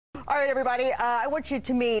All right, everybody, I want you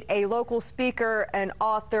to meet a local speaker, an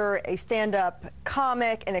author, a stand-up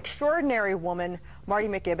comic, an extraordinary woman, Marti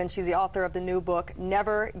MacGibbon. She's the author of the new book,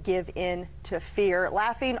 Never Give In to Fear,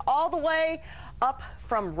 laughing all the way up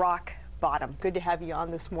from rock bottom. Good to have you on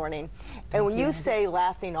this morning. And when you say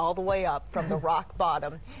laughing all the way up from the rock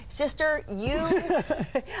bottom, sister, you,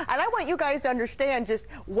 and I want you guys to understand just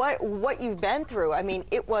what you've been through. I mean,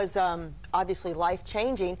 it was obviously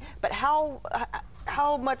life-changing, but how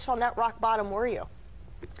much on that rock bottom were you?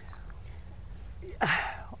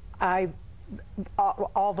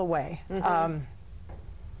 All the way. Mm-hmm.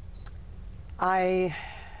 I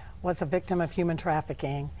was a victim of human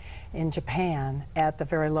trafficking in Japan at the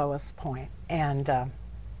very lowest point, and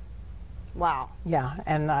wow. Yeah,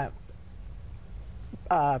 and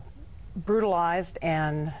brutalized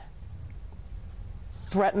and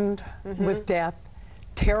threatened with death,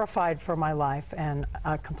 terrified for my life, and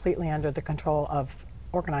completely under the control of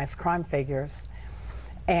organized crime figures.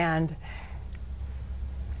 And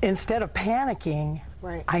instead of panicking,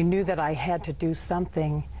 right, I knew that I had to do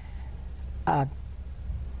something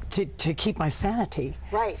to keep my sanity.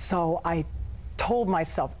 Right. So I told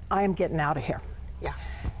myself, I am getting out of here. Yeah.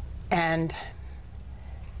 And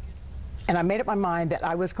I made up my mind that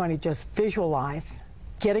I was going to just visualize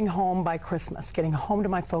getting home by Christmas, getting home to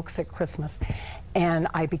my folks at Christmas. And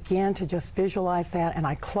I began to just visualize that, and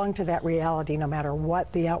I clung to that reality no matter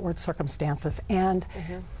what the outward circumstances. And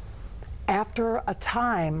after a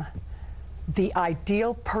time, the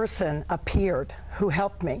ideal person appeared who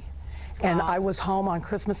helped me. And I was home on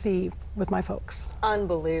Christmas Eve with my folks.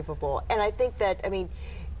 Unbelievable. And I think that, I mean,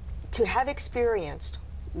 to have experienced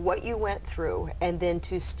what you went through and then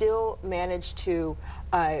to still manage to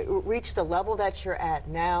reach the level that you're at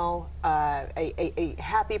now, a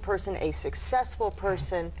happy person, a successful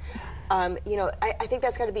person, you know, I think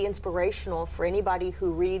that's got to be inspirational for anybody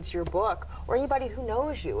who reads your book or anybody who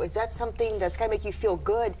knows you. Is that something that's got to make you feel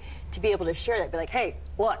good to be able to share that? Be like, hey,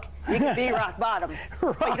 look, you can be rock bottom,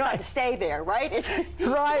 right, but you don't have to stay there, right? It's,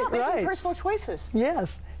 right, making personal choices.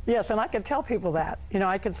 Yes, yes, and I can tell people that. You know,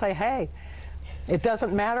 I can say, hey, it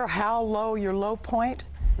doesn't matter how low your low point,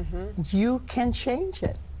 you can change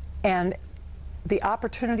it. And the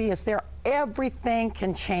opportunity is there. Everything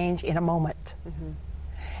can change in a moment.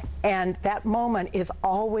 And that moment is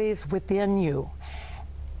always within you.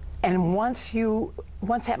 And once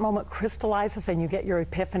that moment crystallizes and you get your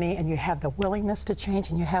epiphany and you have the willingness to change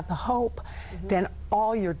and you have the hope, then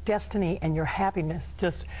all your destiny and your happiness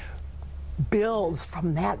just builds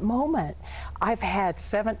from that moment. I've had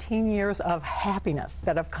 17 years of happiness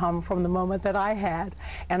that have come from the moment that I had,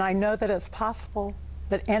 and I know that it's possible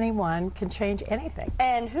that anyone can change anything.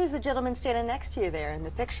 And who's the gentleman standing next to you there in the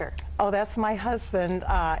picture? Oh, that's my husband.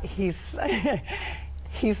 He's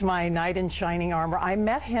he's my knight in shining armor. I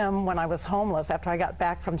met him when I was homeless. After I got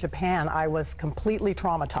back from Japan, I was completely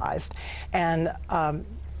traumatized and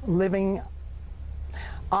living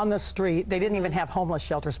on the street. They didn't even have homeless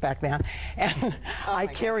shelters back then. And I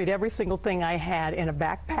carried every single thing I had in a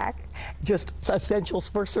backpack, just essentials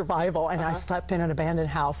for survival. And I slept in an abandoned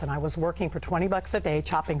house, and I was working for 20 bucks a day,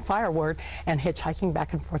 chopping firewood and hitchhiking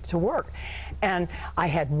back and forth to work. And I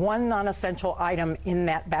had one non-essential item in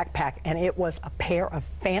that backpack, and it was a pair of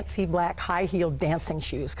fancy black high-heeled dancing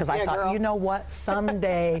shoes, because I thought, you know what,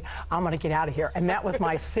 someday I'm gonna get out of here. And that was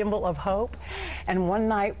my symbol of hope. And one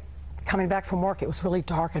night, coming back from work, it was really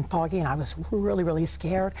dark and foggy, and I was really, really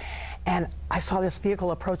scared. And I saw this vehicle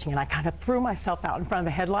approaching, and I kind of threw myself out in front of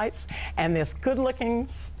the headlights, and this good-looking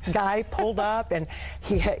guy pulled up, and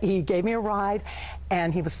he gave me a ride,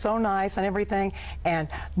 and he was so nice and everything. And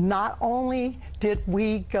not only did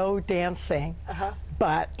we go dancing,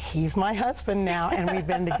 but he's my husband now, and we've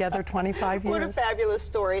been together 25 years. What a fabulous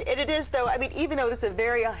story. And it is, though, I mean, even though this is a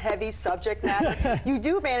very heavy subject matter, you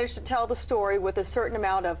do manage to tell the story with a certain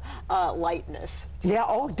amount of lightness. Yeah,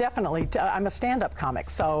 oh, definitely. I'm a stand-up comic,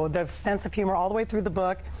 so there's a sense of humor all the way through the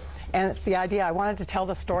book. And it's the idea, I wanted to tell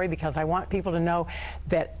the story because I want people to know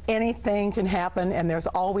that anything can happen, and there's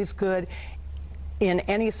always good in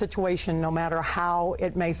any situation, no matter how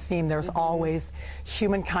it may seem. There's always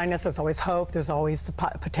human kindness, there's always hope, there's always the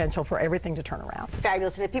potential for everything to turn around.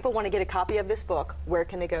 Fabulous. And if people want to get a copy of this book, where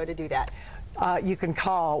can they go to do that? You can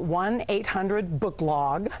call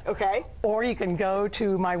 1-800-BOOK-LOG. Okay. Or you can go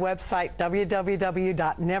to my website,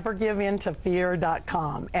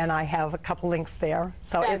 www.nevergivintofear.com, and I have a couple links there.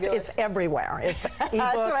 So it's everywhere. It's ebook,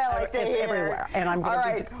 That's what I like to hear. Everywhere. And I'm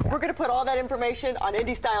going we're going to put all that information on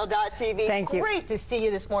IndyStyle.tv. Thank you. Great to see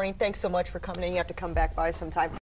you this morning. Thanks so much for coming in. You have to come back by sometime.